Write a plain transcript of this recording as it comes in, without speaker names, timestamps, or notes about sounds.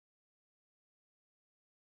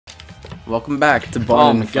Welcome back to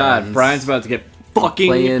Bond. Oh my god, Brian's about to get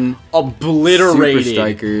fucking obliterated. Super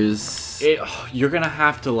Strikers. You're gonna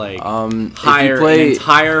have to like hire an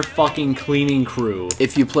entire fucking cleaning crew.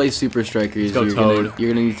 If you play Super Strikers, you're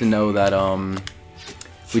gonna need to know that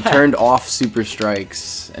we turned off Super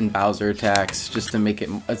Strikes and Bowser attacks just to make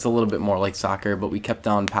it's a little bit more like soccer, but we kept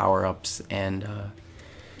on power-ups and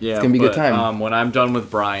yeah, it's gonna be a good time. When I'm done with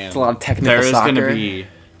Brian, it's a lot of technical soccer. There is gonna be,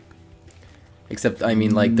 except I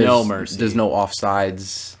mean, like there's no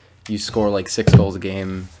offsides. You score like 6 goals a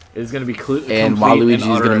game. It's gonna be and Waluigi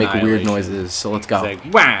is gonna make weird noises. So let's go. Like,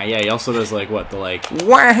 wah! Yeah, he also does like what the like.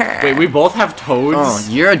 Wah! Wait, we both have toads. Oh,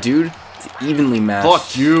 you're a dude. It's evenly matched.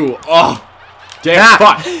 Fuck you. Oh, damn.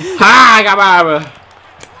 Fuck. Ha! I got my.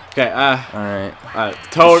 Okay. Alright.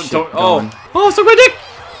 Toad. Oh, suck my dick.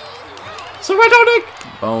 Suck my toe dick.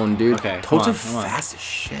 Bone, dude. Okay. Toads are fast as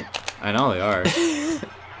shit. I know they are.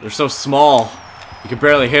 They're so small. You can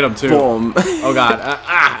barely hit them too. Boom. Oh god.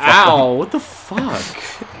 Ow. What the fuck?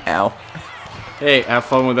 Ow. Hey, have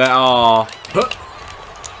fun with that. Oh.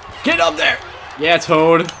 Get up there. Yeah,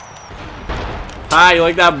 Toad. Hi, you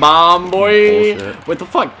like that bomb, boy? Bullshit. What the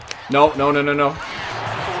fuck? No.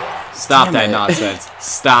 Stop that nonsense.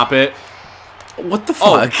 Stop it. What the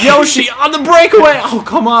fuck? Oh, Yoshi on the breakaway. Oh,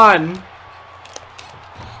 come on.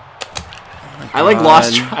 I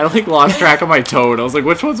lost track of my Toad. I was like,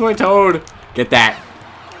 which one's my Toad? Get that.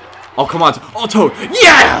 Oh, come on. Oh, Toad.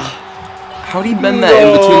 Yeah! How'd he bend that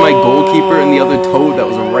in between my goalkeeper and the other Toad that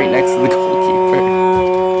was right next to the goalkeeper?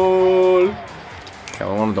 Okay,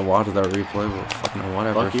 I wanted to watch that replay, but fucking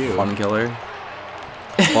whatever. Fuck you. Fun killer.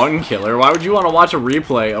 Fun killer? Why would you want to watch a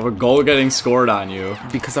replay of a goal getting scored on you?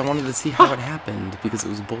 Because I wanted to see how it happened, because it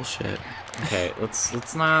was bullshit. Okay,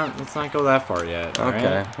 let's not go that far yet.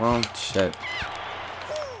 Okay, right? well, shit.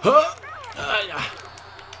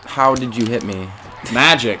 How did you hit me?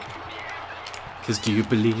 Magic. Cause do you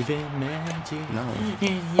believe in magic? No.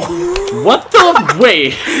 What the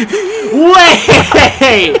wait?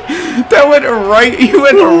 That went right. You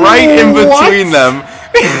went right in between them.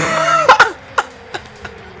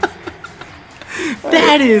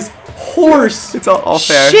 That is horse. It's all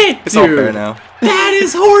fair. Shit, it's dude. all fair now. That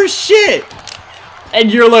is horse shit.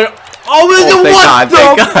 And you're like, oh,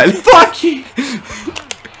 thank God. Fuck you.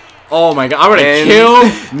 Oh my god, I'm gonna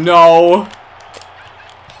kill. No.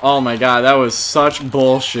 Oh my god, that was such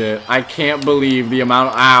bullshit. I can't believe the amount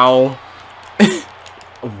of ow.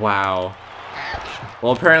 Wow.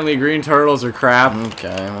 Well, apparently green turtles are crap.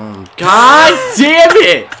 Okay. Well, god damn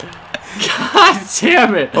it. God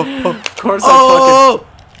damn it. Of course I fucking...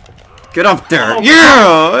 Get up there. Oh,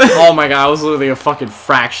 yeah. Oh my god, I was literally a fucking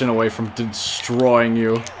fraction away from destroying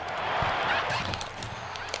you.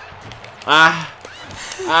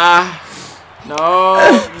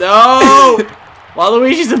 No.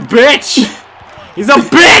 Waluigi's a bitch. He's a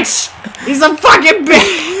bitch. He's a fucking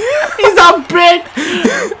bitch. He's a bitch.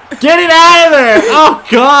 Get it out of there. Oh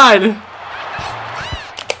god.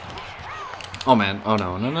 Oh man. Oh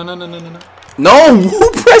no. No. No.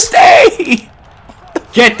 Who pressed A?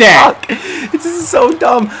 Get that. This is so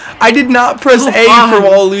dumb. I did not press A for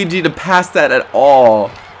Waluigi to pass that at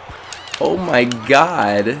all. Oh my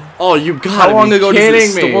god. Oh, you gotta How long ago does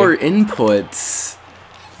it me. store inputs?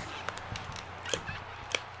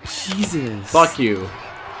 Jesus. Fuck you.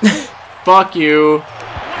 Fuck you.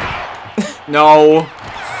 No.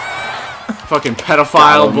 Fucking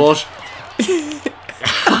pedophile bullshit.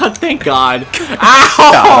 Thank God.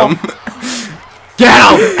 Ow! Get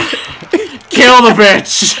him! Kill the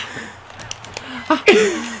bitch!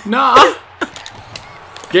 No!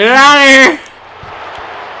 Get it out of here!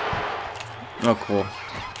 Oh, cool.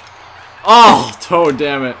 Oh, Toad,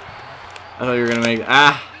 damn it. I thought you were gonna make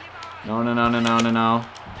No. No.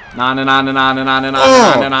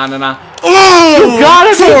 Oh! You got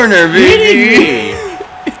a corner, baby!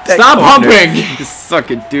 Stop humping! You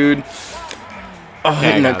suck it, dude. Oh,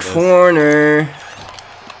 Okay, in a corner.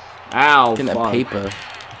 Ow, Getting fuck. that paper.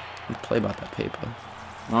 Play about that paper.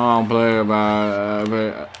 Oh, play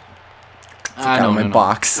about Out of my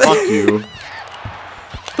box. Fuck you.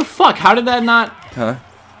 What the fuck? How did that not... Huh?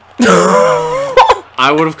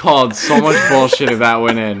 I would have called so much bullshit if that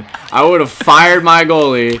went in. I would have fired my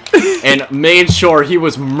goalie and made sure he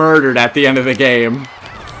was murdered at the end of the game.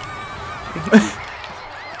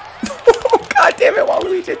 Oh, god damn it,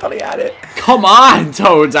 Waluigi, I thought he had it. Come on,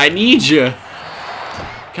 Toads, I need you.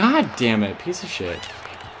 God damn it, piece of shit.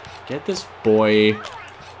 Get this boy.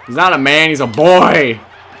 He's not a man, he's a boy.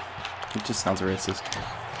 It just sounds racist.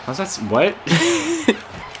 How's that? What?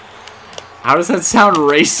 How does that sound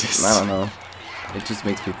racist? I don't know. It just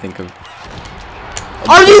makes me think of...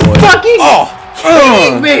 Are you fucking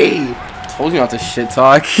kidding me? told you not to shit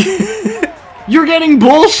talk. You're getting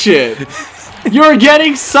bullshit. You're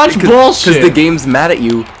getting such bullshit. Because the game's mad at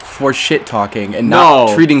you for shit talking and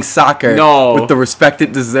not treating soccer with the respect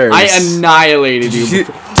it deserves. I annihilated you. Did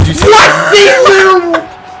you see What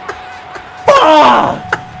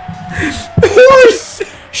the horse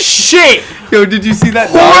shit? Yo, did you see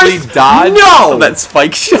that gnarly dodge? No! That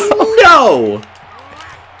spike shot? No!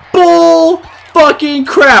 Bull fucking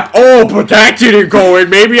crap. Oh, but that didn't go in.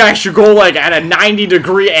 Maybe I should go like at a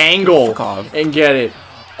 90-degree angle and get it.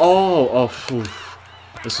 Oh, phew.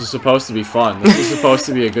 This was supposed to be fun. This was supposed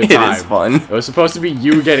to be a good time. It is fun. It was supposed to be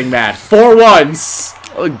you getting mad. For once!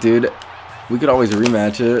 Look, dude. We could always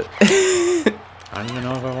rematch it. I don't even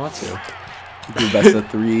know if I want to. Do best of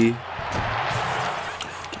 3. Get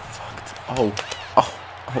fucked.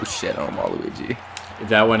 Oh, shit on Waluigi. If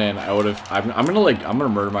that went in, I would have. I'm gonna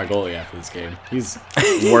murder my goalie after this game. He's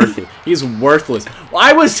worthless. He's worthless. Well,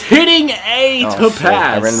 I was hitting A to shit.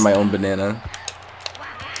 pass. I ran into my own banana.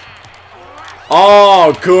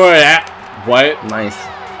 Oh, good. What? Nice.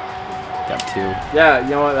 Got 2. Yeah,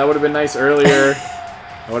 you know what? That would have been nice earlier.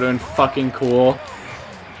 That would have been fucking cool.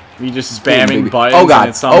 Me just spamming buttons and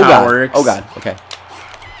it somehow works. Oh god. Okay.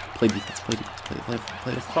 Play defense. Play defense.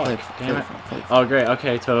 Play defense. Damn it. Oh great.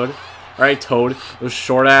 Okay, Toad. All right, Toad. Those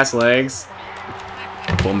short ass legs.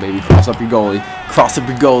 Boom, baby. Cross up your goalie. Cross up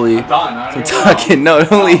your goalie. I'm done. I'm talking. No,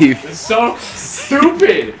 don't leave. This is so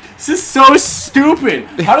stupid. This is so stupid.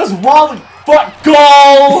 How does Wally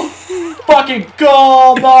goal? Fucking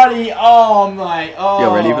goal, buddy. Oh my. Oh.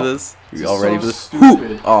 Y'all ready for this? You all ready for this?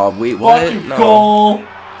 Stupid. Oh wait, what? Fucking goal.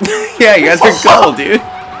 Yeah, you guys are goal, dude.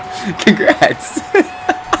 Congrats.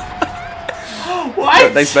 What? Yo,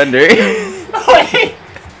 thanks, Bender. Wait.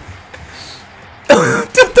 Yo,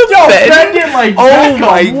 Ben? Ben didn't like Oh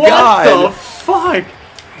my god. What the fuck?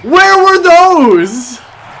 Where were those?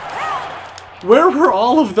 Where were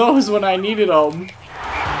all of those when I needed them?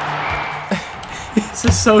 This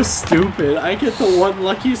is so stupid. I get the one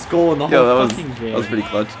luckiest goal in the whole fucking game. That was pretty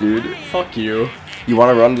clutch, dude. Fuck you. You want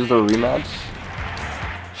to run just a rematch?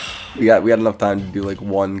 We got enough time to do like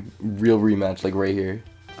one real rematch, like right here.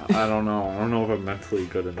 I don't know. I don't know if I'm mentally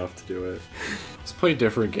good enough to do it. Let's play a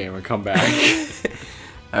different game and come back.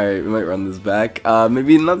 Alright, we might run this back.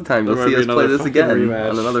 Maybe another time you'll see us play this again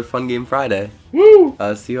on another Fun Game Friday. Woo!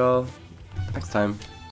 See y'all next time.